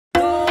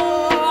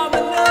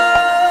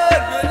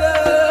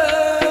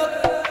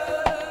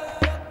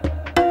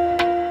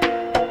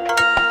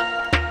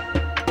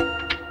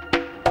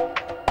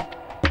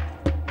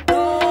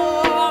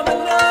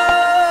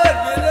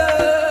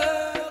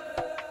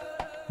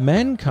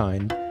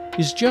Mankind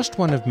is just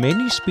one of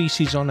many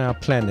species on our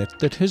planet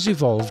that has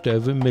evolved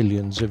over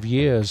millions of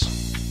years.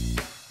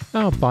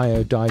 Our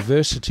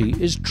biodiversity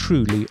is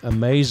truly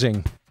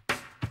amazing.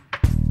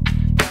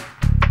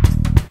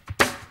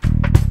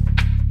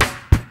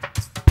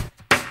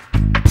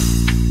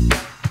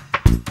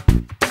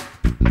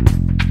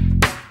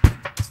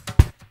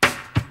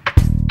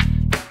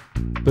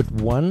 But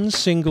one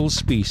single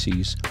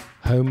species,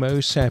 Homo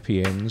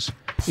sapiens,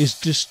 is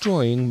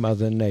destroying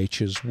Mother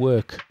Nature's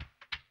work.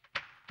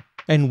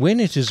 And when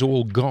it is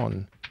all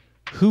gone,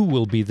 who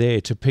will be there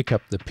to pick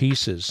up the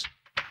pieces?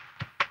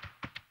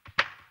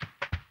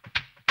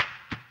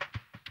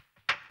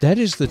 That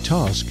is the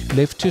task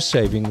left to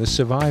Saving the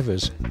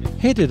Survivors,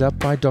 headed up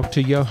by Dr.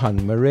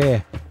 Johan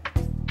Marais.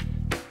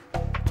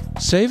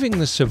 Saving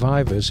the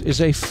Survivors is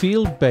a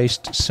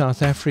field-based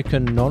South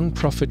African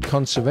non-profit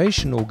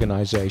conservation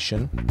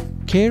organisation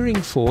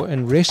caring for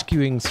and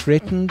rescuing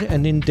threatened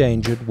and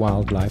endangered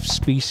wildlife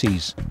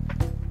species.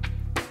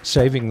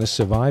 Saving the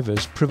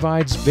Survivors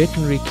provides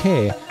veterinary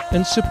care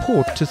and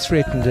support to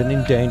threatened and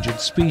endangered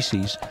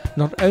species,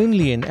 not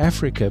only in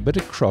Africa but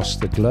across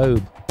the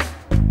globe.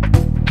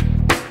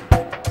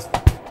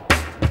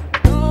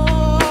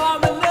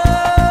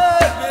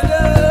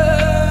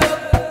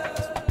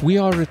 We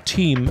are a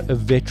team of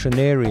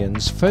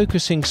veterinarians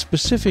focusing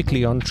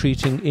specifically on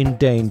treating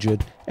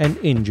endangered and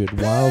injured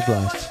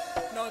wildlife.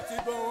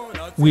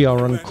 We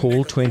are on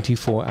call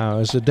 24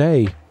 hours a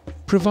day,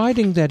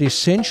 providing that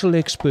essential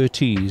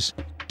expertise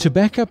to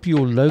back up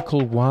your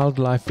local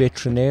wildlife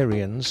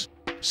veterinarians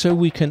so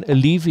we can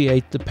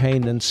alleviate the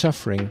pain and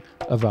suffering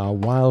of our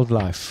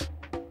wildlife.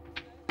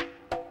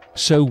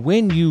 So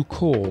when you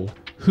call,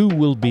 who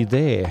will be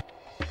there?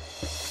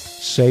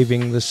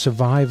 Saving the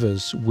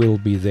Survivors will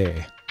be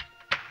there.